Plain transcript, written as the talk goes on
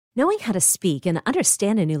Knowing how to speak and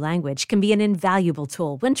understand a new language can be an invaluable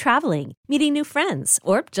tool when traveling, meeting new friends,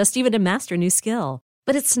 or just even to master a new skill.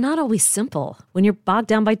 But it's not always simple when you're bogged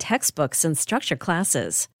down by textbooks and structured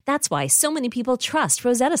classes. That's why so many people trust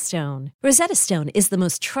Rosetta Stone. Rosetta Stone is the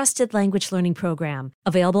most trusted language learning program,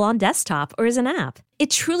 available on desktop or as an app. It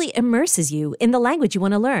truly immerses you in the language you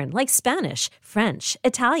want to learn, like Spanish, French,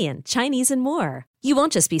 Italian, Chinese, and more. You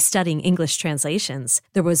won't just be studying English translations.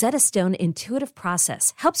 The Rosetta Stone intuitive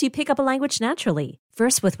process helps you pick up a language naturally,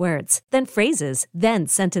 first with words, then phrases, then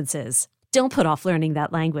sentences. Don't put off learning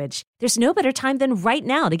that language. There's no better time than right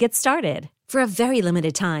now to get started. For a very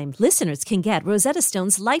limited time, listeners can get Rosetta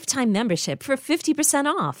Stone's lifetime membership for 50%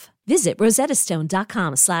 off. Visit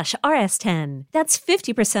rosettastone.com/rs10. That's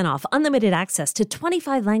 50% off unlimited access to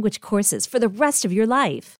 25 language courses for the rest of your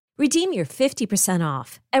life. Redeem your 50%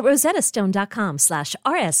 off at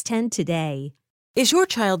rosettastone.com/rs10 today. Is your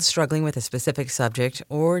child struggling with a specific subject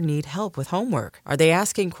or need help with homework? Are they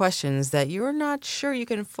asking questions that you're not sure you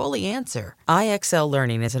can fully answer? IXL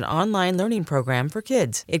Learning is an online learning program for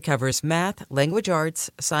kids. It covers math, language arts,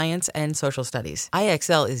 science, and social studies.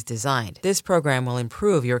 IXL is designed. This program will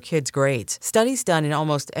improve your kids' grades. Studies done in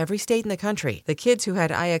almost every state in the country. The kids who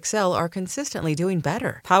had IXL are consistently doing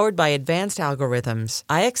better. Powered by advanced algorithms,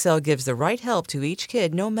 IXL gives the right help to each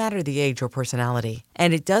kid no matter the age or personality.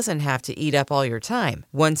 And it doesn't have to eat up all your time.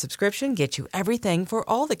 One subscription gets you everything for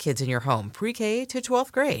all the kids in your home, pre-K to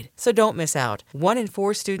 12th grade. So don't miss out. 1 in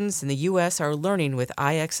 4 students in the U.S. are learning with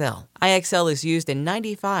IXL. IXL is used in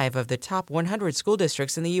 95 of the top 100 school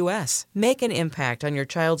districts in the U.S. Make an impact on your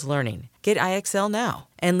child's learning. Get IXL now.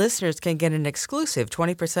 And listeners can get an exclusive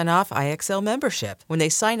 20% off IXL membership when they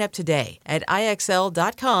sign up today at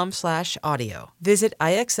IXL.com/audio. Visit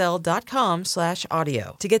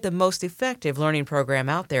IXL.com/audio to get the most effective learning program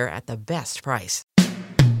out there at the best price.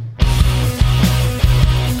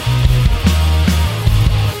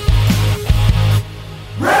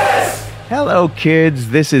 Hello,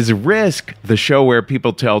 kids. This is Risk, the show where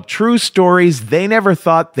people tell true stories they never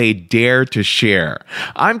thought they'd dare to share.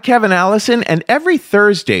 I'm Kevin Allison, and every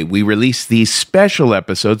Thursday we release these special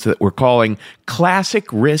episodes that we're calling Classic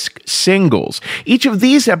Risk Singles. Each of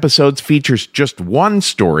these episodes features just one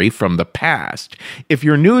story from the past. If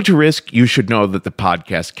you're new to Risk, you should know that the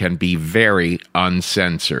podcast can be very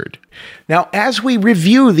uncensored. Now, as we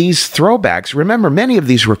review these throwbacks, remember many of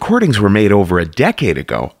these recordings were made over a decade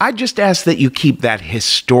ago. I just ask that you keep that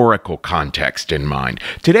historical context in mind.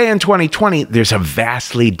 Today in 2020, there's a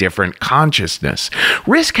vastly different consciousness.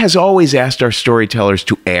 Risk has always asked our storytellers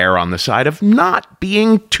to err on the side of not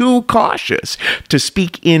being too cautious, to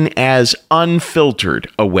speak in as unfiltered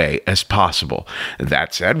a way as possible.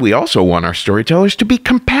 That said, we also want our storytellers to be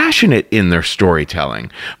compassionate in their storytelling.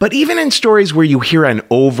 But even in stories where you hear an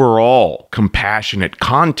overall compassionate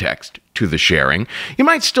context to the sharing, you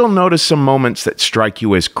might still notice some moments that strike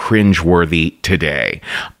you as cringeworthy today.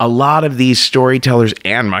 A lot of these storytellers,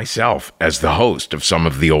 and myself as the host of some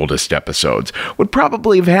of the oldest episodes, would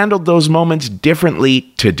probably have handled those moments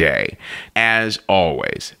differently today. As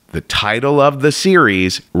always, the title of the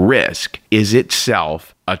series, Risk, is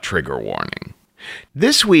itself a trigger warning.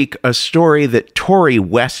 This week, a story that Tori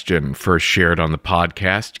Weston first shared on the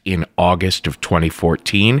podcast in August of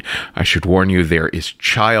 2014. I should warn you, there is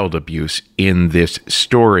child abuse in this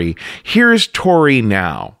story. Here's Tori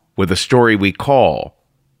now with a story we call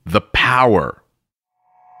The Power.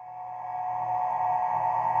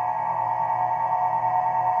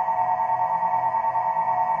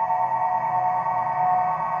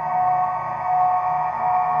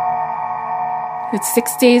 It's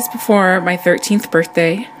 6 days before my 13th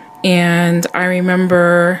birthday, and I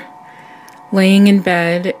remember laying in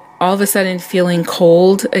bed, all of a sudden feeling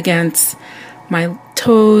cold against my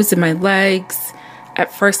toes and my legs.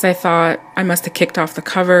 At first I thought I must have kicked off the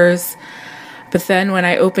covers, but then when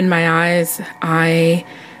I opened my eyes, I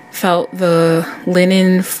felt the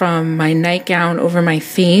linen from my nightgown over my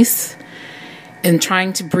face and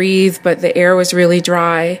trying to breathe, but the air was really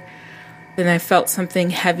dry. Then I felt something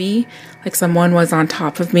heavy, like someone was on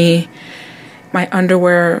top of me. My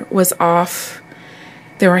underwear was off.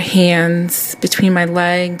 There were hands between my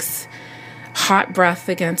legs, hot breath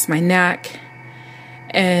against my neck.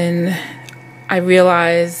 And I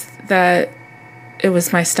realized that it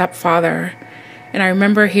was my stepfather. And I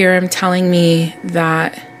remember hearing him telling me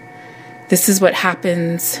that this is what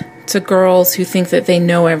happens to girls who think that they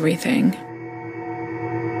know everything.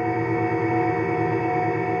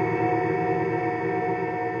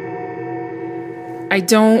 I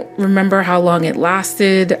don't remember how long it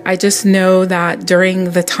lasted. I just know that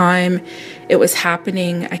during the time it was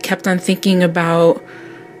happening, I kept on thinking about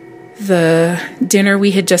the dinner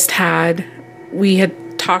we had just had. We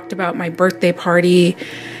had talked about my birthday party.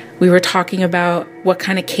 We were talking about what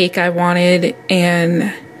kind of cake I wanted,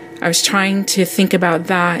 and I was trying to think about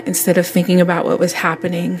that instead of thinking about what was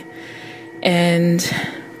happening. And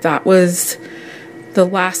that was the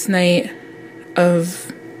last night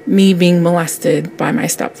of me being molested by my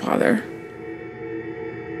stepfather.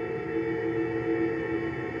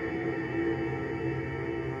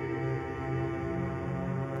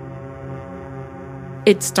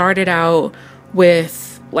 It started out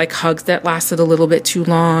with like hugs that lasted a little bit too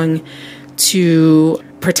long, to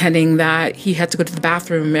pretending that he had to go to the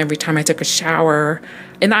bathroom every time I took a shower.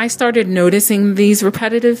 And I started noticing these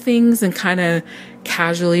repetitive things and kind of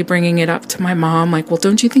casually bringing it up to my mom, like, well,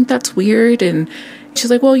 don't you think that's weird? And she's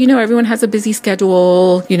like, well, everyone has a busy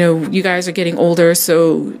schedule. You guys are getting older,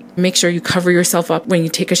 so make sure you cover yourself up when you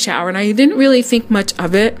take a shower. And I didn't really think much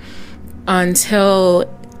of it until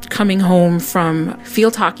coming home from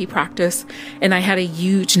field hockey practice, and I had a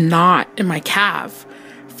huge knot in my calf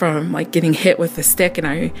from like getting hit with a stick, and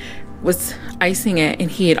I was icing it,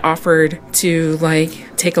 and he had offered to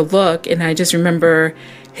like take a look, and I just remember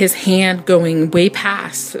his hand going way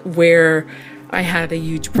past where I had a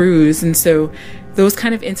huge bruise. And so those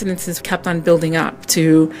kind of incidences kept on building up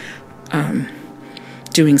to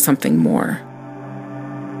doing something more.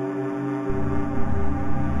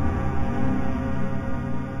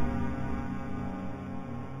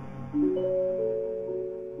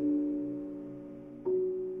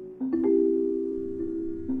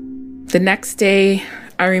 The next day,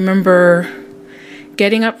 I remember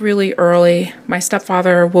getting up really early. My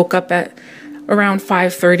stepfather woke up at around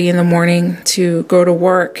 5:30 in the morning to go to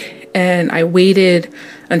work, and I waited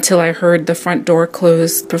until I heard the front door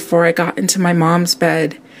close before I got into my mom's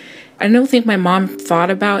bed. I don't think my mom thought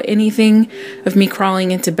about anything of me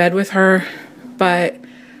crawling into bed with her, but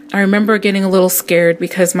I remember getting a little scared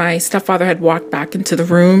because my stepfather had walked back into the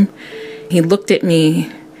room. He looked at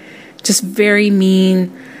me just very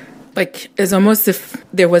mean, like it's almost if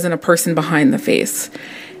there wasn't a person behind the face.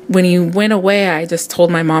 When he went away, I just told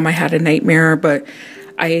my mom I had a nightmare, but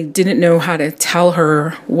I didn't know how to tell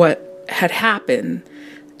her what had happened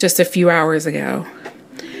just a few hours ago.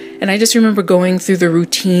 And I just remember going through the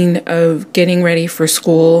routine of getting ready for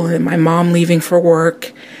school and my mom leaving for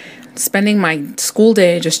work, spending my school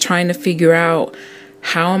day just trying to figure out,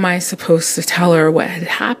 how am I supposed to tell her what had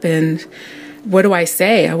happened? What do I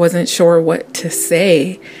say? I wasn't sure what to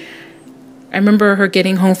say. I remember her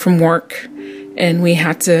getting home from work, and we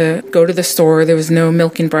had to go to the store. There was no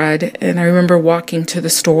milk and bread. And I remember walking to the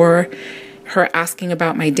store, her asking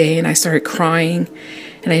about my day, and I started crying.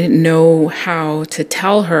 And I didn't know how to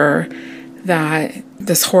tell her that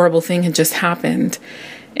this horrible thing had just happened.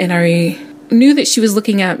 And I knew that she was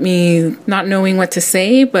looking at me, not knowing what to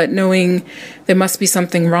say, but knowing there must be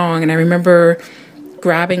something wrong. And I remember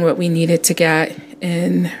grabbing what we needed to get.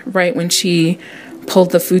 And right when she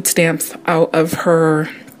pulled the food stamps out of her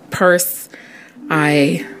purse,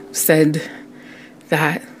 I said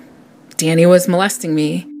that Danny was molesting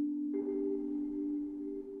me.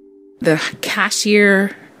 The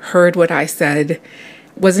cashier heard what I said.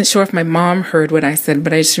 Wasn't sure if my mom heard what I said,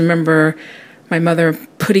 but I just remember my mother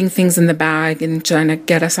putting things in the bag and trying to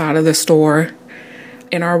get us out of the store.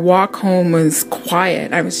 And our walk home was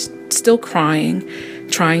quiet. I was still crying,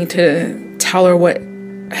 trying to tell her what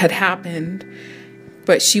had happened.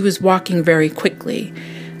 But she was walking very quickly,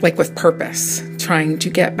 like with purpose, trying to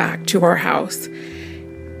get back to our house.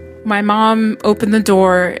 My mom opened the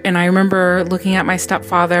door, and I remember looking at my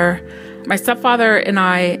stepfather. My stepfather and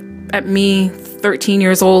I, at me, 13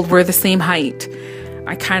 years old, were the same height.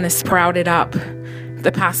 I kind of sprouted up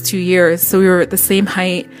the past 2 years, so we were at the same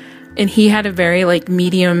height. And he had a very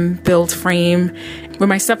medium build frame. When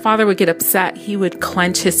my stepfather would get upset, he would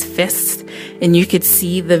clench his fist, and you could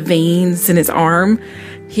see the veins in his arm.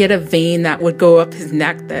 He had a vein that would go up his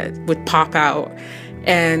neck that would pop out.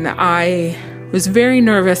 And I was very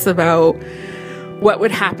nervous about what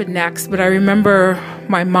would happen next. But I remember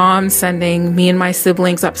my mom sending me and my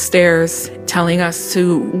siblings upstairs, telling us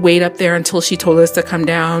to wait up there until she told us to come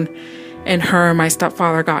down. And her and my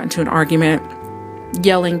stepfather got into an argument,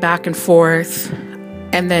 yelling back and forth.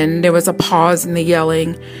 And then there was a pause in the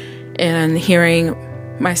yelling, and hearing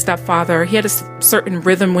my stepfather, he had a certain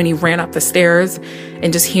rhythm when he ran up the stairs,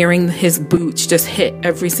 and just hearing his boots just hit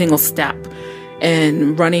every single step,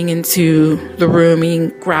 and running into the room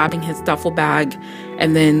and grabbing his duffel bag,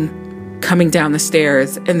 and then coming down the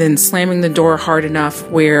stairs, and then slamming the door hard enough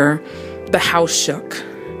where the house shook.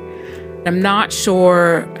 I'm not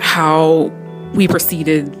sure how we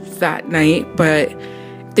proceeded that night, but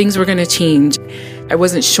things were going to change. I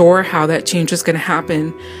wasn't sure how that change was going to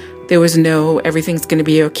happen. There was no, everything's going to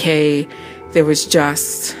be okay. There was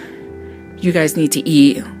just, you guys need to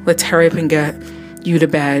eat. Let's hurry up and get you to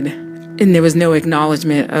bed. And there was no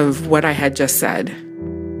acknowledgement of what I had just said.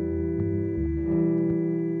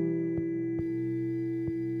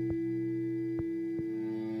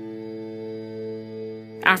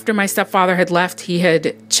 After my stepfather had left, he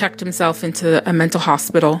had checked himself into a mental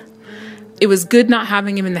hospital. It was good not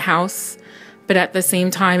having him in the house, but at the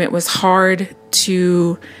same time, it was hard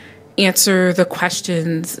to answer the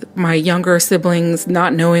questions. My younger siblings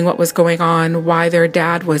not knowing what was going on, why their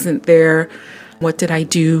dad wasn't there, what did I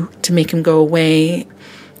do to make him go away?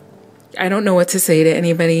 I don't know what to say to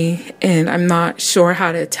anybody, and I'm not sure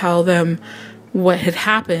how to tell them what had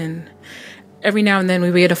happened. Every now and then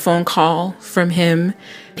we would get a phone call from him.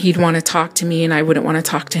 He'd want to talk to me, and I wouldn't want to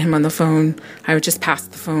talk to him on the phone. I would just pass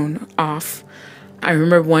the phone off. I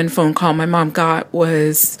remember one phone call my mom got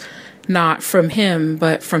was not from him,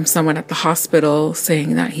 but from someone at the hospital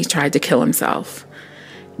saying that he tried to kill himself.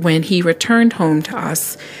 When he returned home to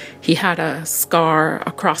us, he had a scar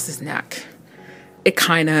across his neck. It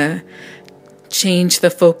kind of changed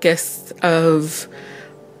the focus of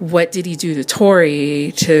what did he do to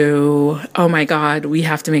Tori to, oh my God, we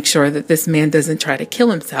have to make sure that this man doesn't try to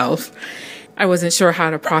kill himself. I wasn't sure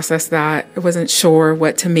how to process that. I wasn't sure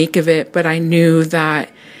what to make of it, but I knew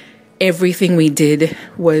that everything we did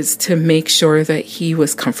was to make sure that he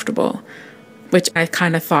was comfortable, which I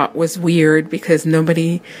kind of thought was weird because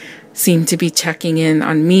nobody seemed to be checking in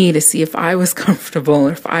on me to see if I was comfortable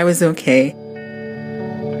or if I was okay.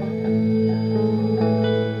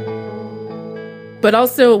 But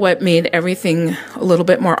also what made everything a little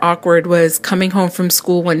bit more awkward was coming home from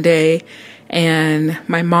school one day and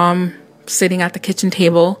my mom sitting at the kitchen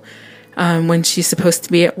table when she's supposed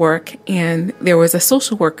to be at work. And there was a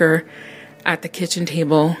social worker at the kitchen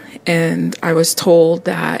table. And I was told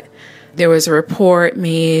that there was a report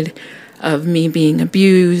made of me being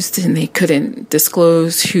abused and they couldn't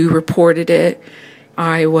disclose who reported it.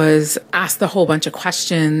 I was asked a whole bunch of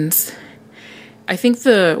questions. I think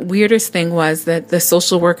the weirdest thing was that the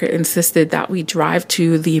social worker insisted that we drive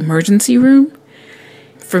to the emergency room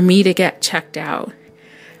for me to get checked out.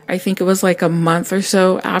 I think it was like a month or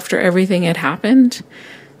so after everything had happened.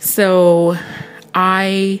 So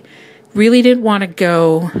I really didn't want to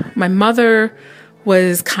go. My mother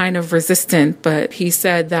was kind of resistant, but he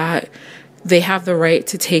said that they have the right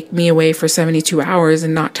to take me away for 72 hours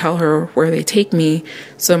and not tell her where they take me.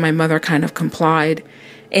 So my mother kind of complied.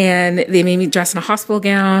 And they made me dress in a hospital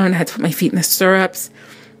gown, had to put my feet in the stirrups.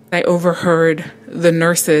 I overheard the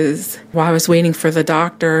nurses while I was waiting for the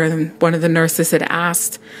doctor, and one of the nurses had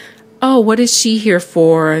asked, "Oh, what is she here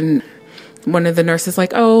for?" And one of the nurses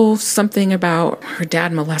like, "Oh, something about her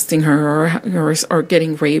dad molesting her or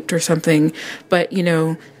getting raped or something." But, you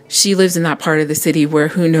know, she lives in that part of the city where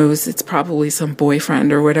who knows, it's probably some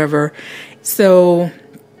boyfriend or whatever. So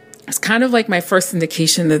it's kind of like my first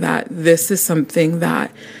indication that this is something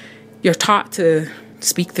that you're taught to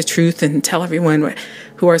speak the truth and tell everyone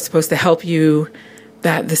who are supposed to help you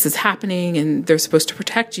that this is happening and they're supposed to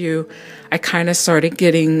protect you. I kind of started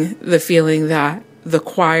getting the feeling that the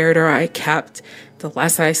quieter I kept, the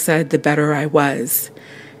less I said, the better I was.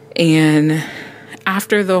 And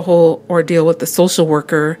after the whole ordeal with the social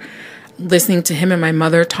worker, listening to him and my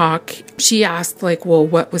mother talk, she asked, like, well,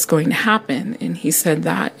 what was going to happen? And he said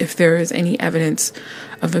that if there is any evidence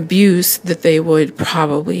of abuse, that they would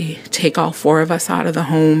probably take all four of us out of the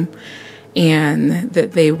home and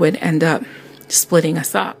that they would end up splitting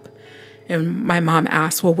us up. And my mom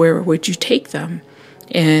asked, well, where would you take them?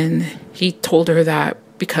 And he told her that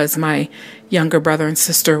because my younger brother and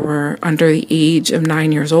sister were under the age of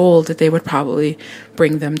 9 years old, that they would probably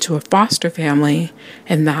bring them to a foster family,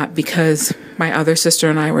 and that because my other sister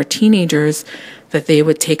and I were teenagers, that they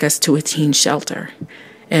would take us to a teen shelter.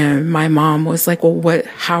 And my mom was like, well,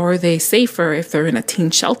 how are they safer if they're in a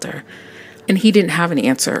teen shelter? And he didn't have an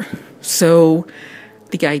answer. So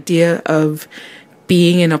the idea of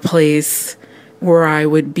being in a place where I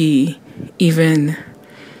would be even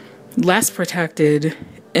less protected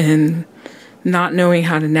and not knowing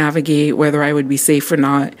how to navigate whether I would be safe or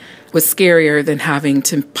not was scarier than having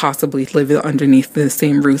to possibly live underneath the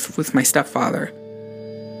same roof with my stepfather.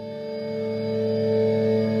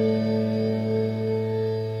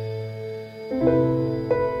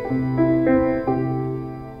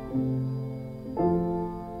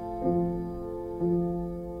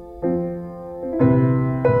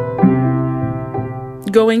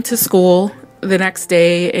 Going to school the next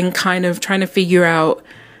day and kind of trying to figure out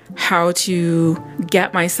how to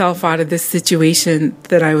get myself out of this situation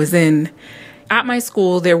that I was in. At my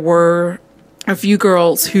school, there were a few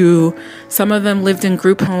girls who, some of them lived in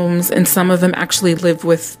group homes and some of them actually lived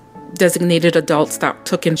with designated adults that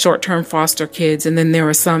took in short-term foster kids. And then there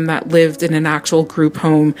were some that lived in an actual group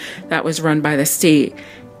home that was run by the state.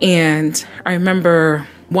 And I remember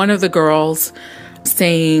one of the girls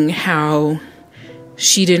saying how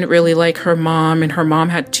she didn't really like her mom and her mom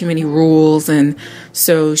had too many rules. And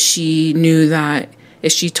so she knew that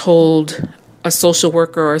if she told a social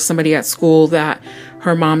worker or somebody at school that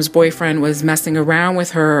her mom's boyfriend was messing around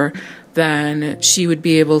with her, then she would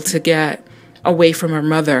be able to get away from her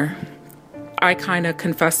mother. I kind of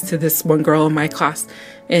confessed to this one girl in my class,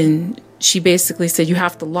 and she basically said, you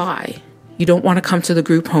have to lie. You don't want to come to the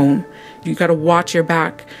group home. You got to watch your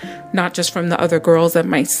back, not just from the other girls that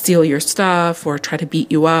might steal your stuff or try to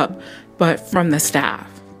beat you up, but from the staff.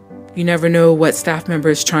 You never know what staff member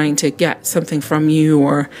is trying to get something from you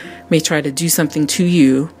or may try to do something to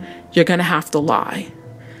you. You're going to have to lie.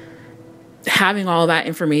 Having all that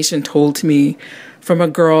information told to me from a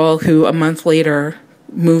girl who a month later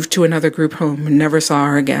moved to another group home and never saw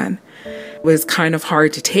her again was kind of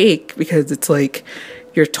hard to take, because it's like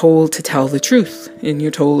you're told to tell the truth and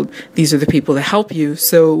you're told these are the people that help you.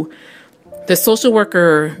 So the social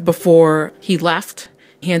worker, before he left,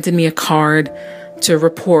 handed me a card to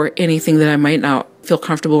report anything that I might not feel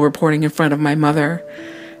comfortable reporting in front of my mother.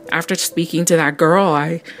 After speaking to that girl,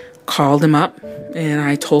 I called him up and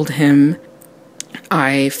I told him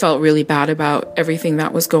I felt really bad about everything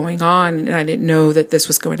that was going on, and I didn't know that this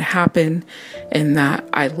was going to happen, and that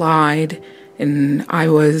I lied, and I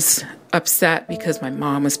was upset because my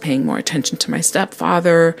mom was paying more attention to my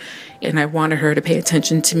stepfather, and I wanted her to pay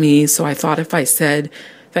attention to me. So I thought if I said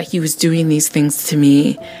that he was doing these things to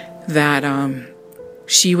me, that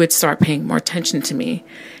she would start paying more attention to me.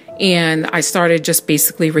 And I started just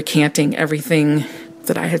basically recanting everything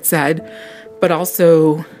that I had said, but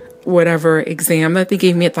also whatever exam that they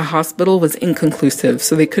gave me at the hospital was inconclusive.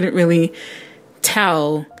 So they couldn't really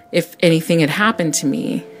tell if anything had happened to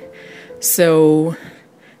me. So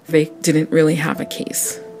they didn't really have a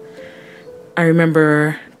case. I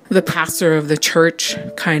remember the pastor of the church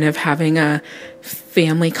kind of having a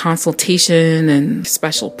family consultation and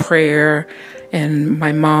special prayer, and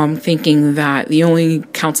my mom thinking that the only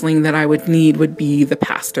counseling that I would need would be the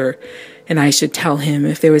pastor, and I should tell him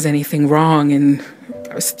if there was anything wrong. And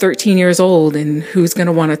I was 13 years old, and who's going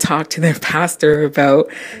to want to talk to their pastor about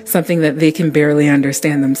something that they can barely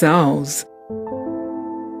understand themselves?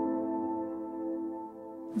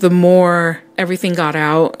 The more everything got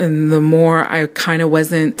out and the more I kind of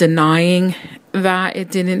wasn't denying that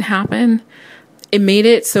it didn't happen, it made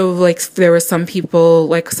it so like there were some people,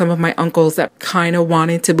 like some of my uncles, that kind of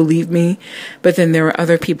wanted to believe me, but then there were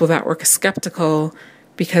other people that were skeptical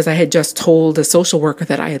because I had just told a social worker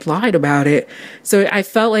that I had lied about it. So I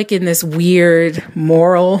felt like in this weird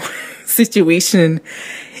moral situation,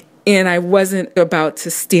 and I wasn't about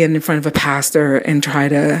to stand in front of a pastor and try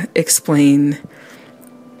to explain.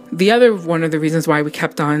 The other one of the reasons why we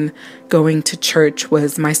kept on going to church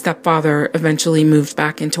was my stepfather eventually moved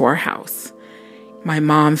back into our house. My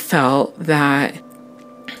mom felt that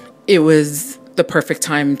it was the perfect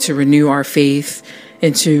time to renew our faith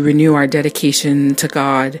and to renew our dedication to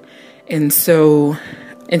God. And so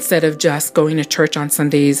instead of just going to church on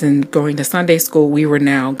Sundays and going to Sunday school, we were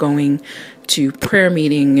now going to prayer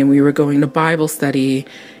meeting, and we were going to Bible study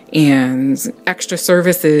and extra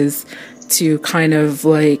services to kind of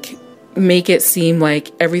like make it seem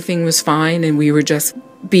like everything was fine and we were just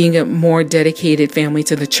being a more dedicated family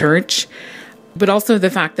to the church. But also the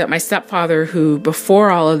fact that my stepfather, who before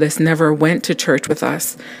all of this never went to church with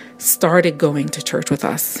us, started going to church with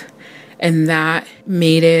us. And that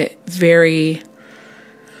made it very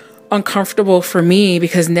uncomfortable for me,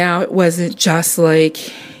 because now it wasn't just like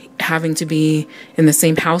having to be in the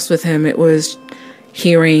same house with him. It was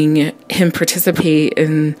hearing him participate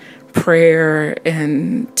in prayer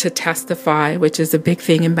and to testify, which is a big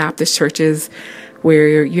thing in Baptist churches,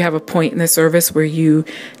 where you have a point in the service where you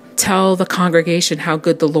tell the congregation how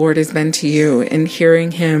good the Lord has been to you, and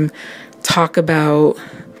hearing him talk about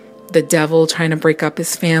the devil trying to break up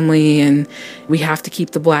his family and we have to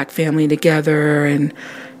keep the Black family together, and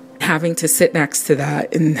having to sit next to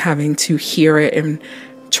that and having to hear it and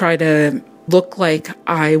try to look like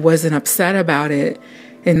I wasn't upset about it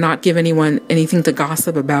and not give anyone anything to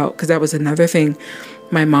gossip about. Because that was another thing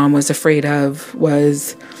my mom was afraid of,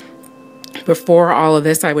 was before all of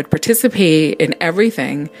this, I would participate in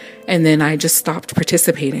everything, and then I just stopped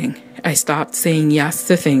participating. I stopped saying yes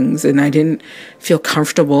to things, and I didn't feel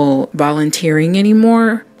comfortable volunteering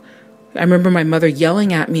anymore I remember my mother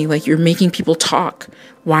yelling at me, like, you're making people talk.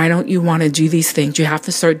 Why don't you want to do these things? You have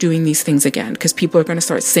to start doing these things again because people are going to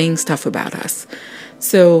start saying stuff about us.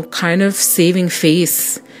 So kind of saving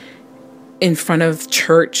face in front of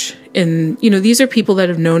church. And, these are people that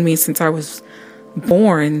have known me since I was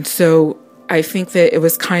born. So I think that it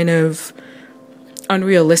was kind of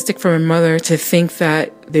unrealistic for my mother to think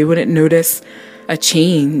that they wouldn't notice a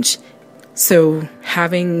change. So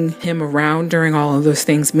having him around during all of those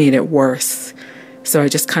things made it worse. So I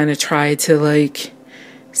just kind of tried to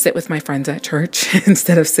sit with my friends at church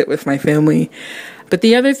instead of sit with my family. But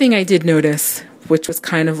the other thing I did notice, which was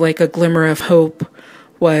kind of like a glimmer of hope,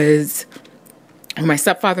 was when my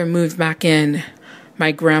stepfather moved back in,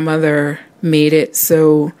 my grandmother made it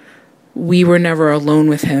so we were never alone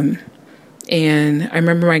with him. And I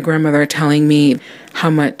remember my grandmother telling me how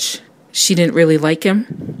much she didn't really like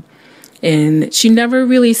him. And she never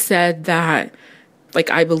really said that,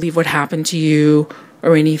 I believe what happened to you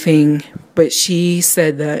or anything, but she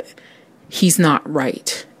said that he's not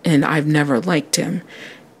right and I've never liked him.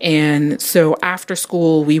 And so after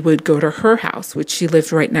school, we would go to her house, which she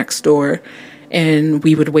lived right next door, and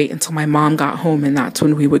we would wait until my mom got home, and that's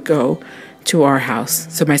when we would go to our house.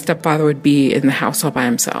 So my stepfather would be in the house all by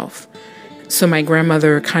himself. So my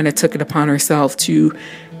grandmother kind of took it upon herself to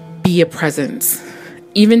be a presence,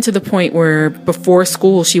 even to the point where before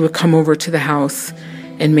school, she would come over to the house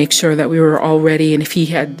and make sure that we were all ready. And if he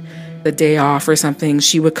had the day off or something,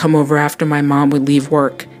 she would come over after my mom would leave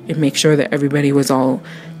work and make sure that everybody was all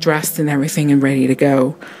dressed and everything and ready to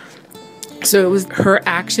go. So it was her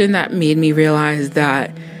action that made me realize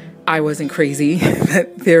that I wasn't crazy,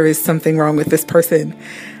 that there is something wrong with this person,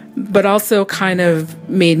 but also kind of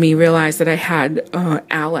made me realize that I had an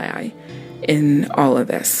ally in all of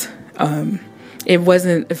this. It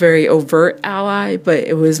wasn't a very overt ally, but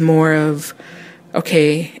it was more of,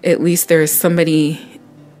 okay, at least there's somebody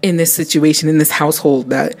in this situation, in this household,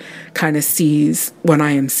 that kind of sees what I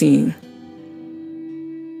am seeing.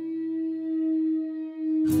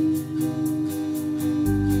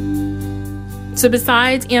 So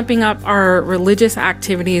besides amping up our religious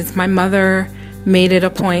activities, my mother made it a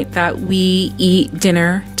point that we eat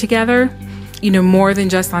dinner together, more than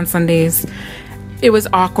just on Sundays. It was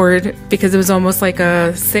awkward because it was almost like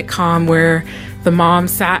a sitcom where the mom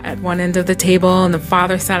sat at one end of the table and the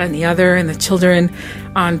father sat on the other and the children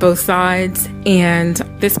on both sides. And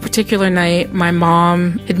this particular night, my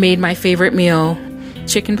mom had made my favorite meal,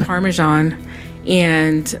 chicken parmesan,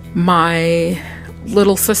 and my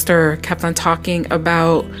little sister kept on talking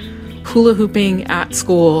about hula hooping at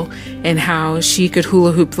school and how she could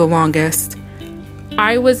hula hoop the longest.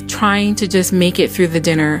 I was trying to just make it through the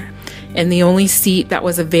dinner, and the only seat that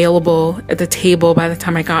was available at the table by the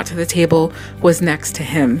time I got to the table was next to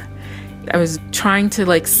him. I was trying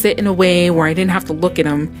to sit in a way where I didn't have to look at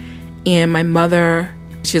him, and my mother,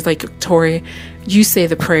 she was like, "Tori, you say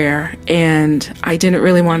the prayer." And I didn't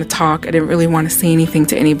really want to talk. I didn't really want to say anything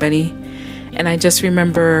to anybody. And I just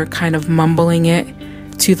remember kind of mumbling it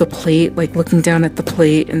to the plate, looking down at the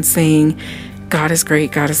plate and saying, "God is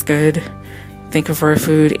great, God is good. Thank you for our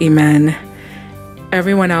food, amen."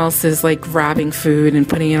 Everyone else is grabbing food and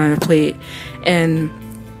putting it on a plate. And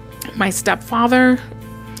my stepfather,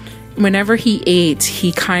 whenever he ate,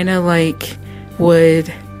 he kind of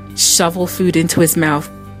would shovel food into his mouth.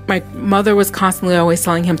 My mother was constantly always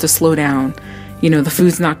telling him to slow down. The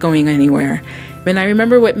food's not going anywhere. And I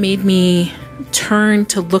remember what made me turn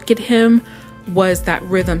to look at him was that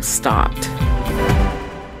rhythm stopped.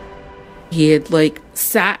 He had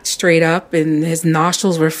sat straight up and his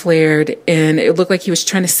nostrils were flared and it looked like he was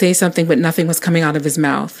trying to say something, but nothing was coming out of his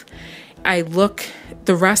mouth. I look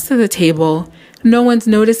the rest of the table, no one's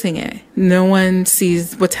noticing it. No one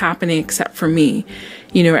sees what's happening except for me.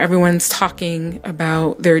 Everyone's talking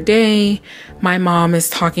about their day. My mom is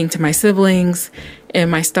talking to my siblings, and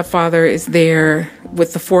my stepfather is there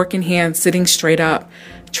with the fork in hand, sitting straight up,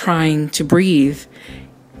 trying to breathe.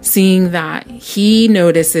 Seeing that he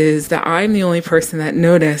notices that I'm the only person that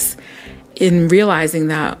noticed, in realizing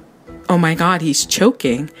that, oh my God, he's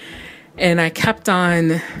choking. And I kept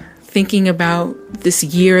on thinking about this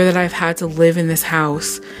year that I've had to live in this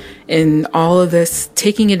house and all of this,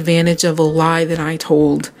 taking advantage of a lie that I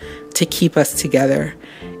told to keep us together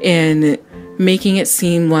and making it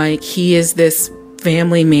seem like he is this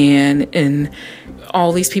family man and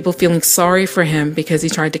all these people feeling sorry for him because he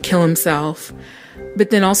tried to kill himself. But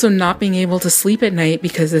then also not being able to sleep at night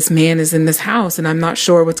because this man is in this house and I'm not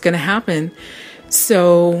sure what's going to happen.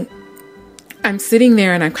 So I'm sitting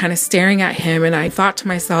there and I'm kind of staring at him, and I thought to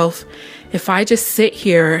myself, if I just sit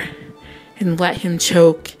here and let him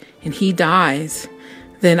choke and he dies,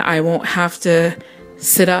 then I won't have to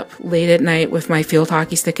sit up late at night with my field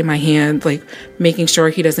hockey stick in my hand, like making sure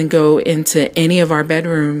he doesn't go into any of our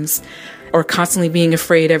bedrooms, or constantly being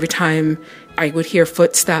afraid every time I would hear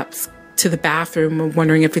footsteps to the bathroom,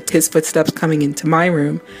 wondering if it's his footsteps coming into my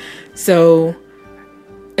room. So,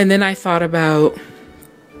 and then I thought about,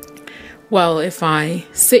 well, if I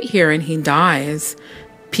sit here and he dies,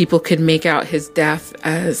 people could make out his death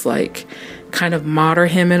as like kind of martyr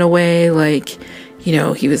him in a way, like, you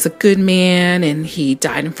know, he was a good man and he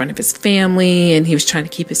died in front of his family and he was trying to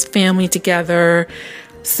keep his family together.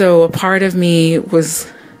 So a part of me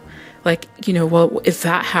was like, you know, well, if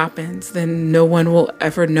that happens, then no one will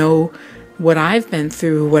ever know what I've been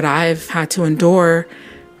through, what I've had to endure,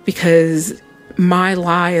 because my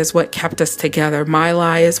lie is what kept us together. My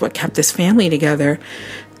lie is what kept this family together.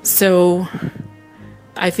 So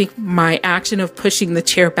I think my action of pushing the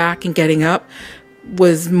chair back and getting up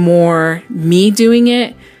was more me doing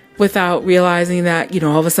it without realizing that, you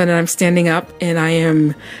know, all of a sudden I'm standing up and I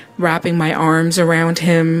am wrapping my arms around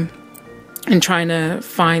him and trying to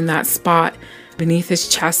find that spot beneath his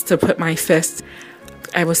chest to put my fist.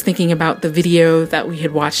 I was thinking about the video that we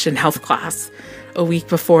had watched in health class a week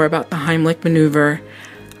before about the Heimlich maneuver,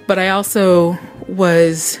 but I also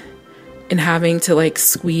was in having to like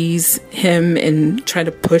squeeze him and try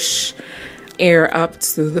to push air up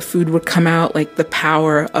so the food would come out, like the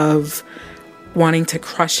power of wanting to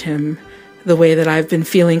crush him the way that I've been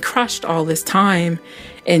feeling crushed all this time.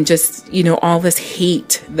 And just, you know, all this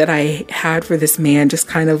hate that I had for this man, just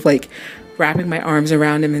kind of like wrapping my arms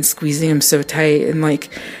around him and squeezing him so tight and like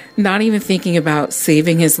not even thinking about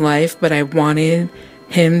saving his life, but I wanted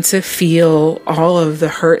him to feel all of the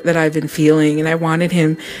hurt that I've been feeling. And I wanted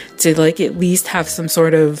him to like at least have some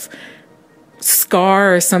sort of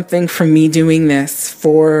scar or something from me doing this,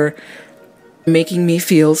 for making me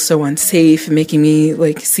feel so unsafe, making me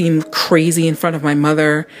like seem crazy in front of my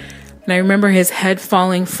mother. And I remember his head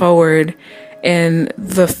falling forward and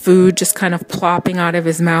the food just kind of plopping out of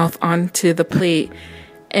his mouth onto the plate.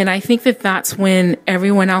 And I think that that's when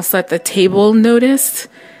everyone else at the table noticed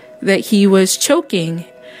that he was choking.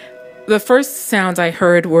 The first sounds I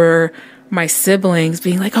heard were my siblings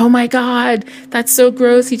being like, "Oh my God, that's so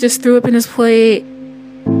gross. He just threw up in his plate."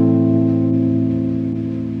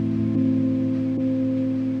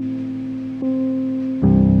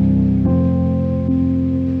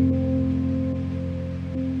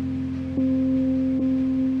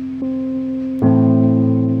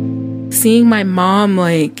 Seeing my mom,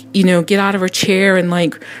 like, you know, get out of her chair and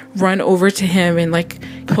like run over to him and like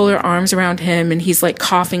pull her arms around him, and he's like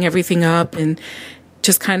coughing everything up, and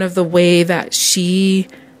just kind of the way that she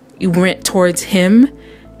went towards him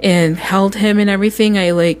and held him and everything, I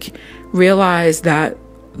like realized that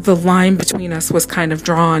the line between us was kind of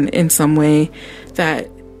drawn in some way, that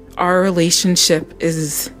our relationship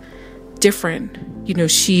is different. You know,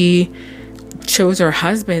 she chose her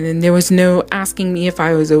husband and there was no asking me if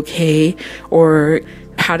I was okay or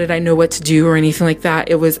how did I know what to do or anything like that.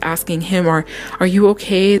 It was asking him, are you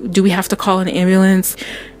okay? Do we have to call an ambulance?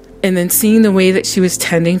 And then seeing the way that she was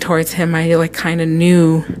tending towards him, I like kind of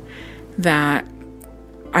knew that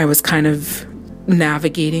I was kind of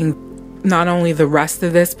navigating not only the rest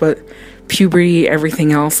of this, but puberty,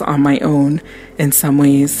 everything else on my own in some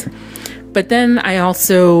ways. But then I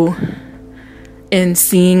also, in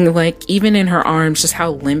seeing like even in her arms just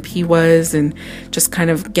how limp he was and just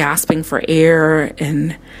kind of gasping for air,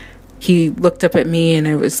 and he looked up at me and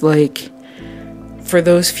it was like, for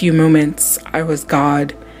those few moments I was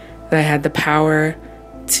God, that I had the power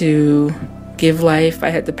to give life, I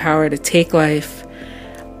had the power to take life,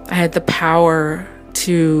 I had the power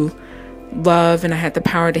to love, and I had the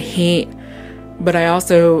power to hate. But I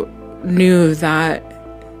also knew that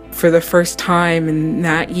for the first time in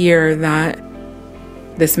that year that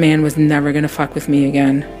this man was never going to fuck with me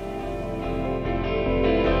again.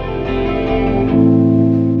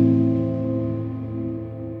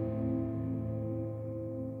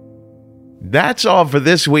 That's all for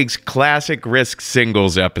this week's Classic Risk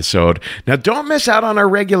Singles episode. Now, don't miss out on our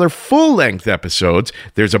regular full-length episodes.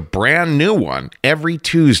 There's a brand new one every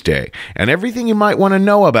Tuesday. And everything you might want to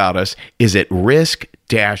know about us is at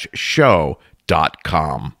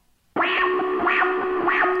risk-show.com.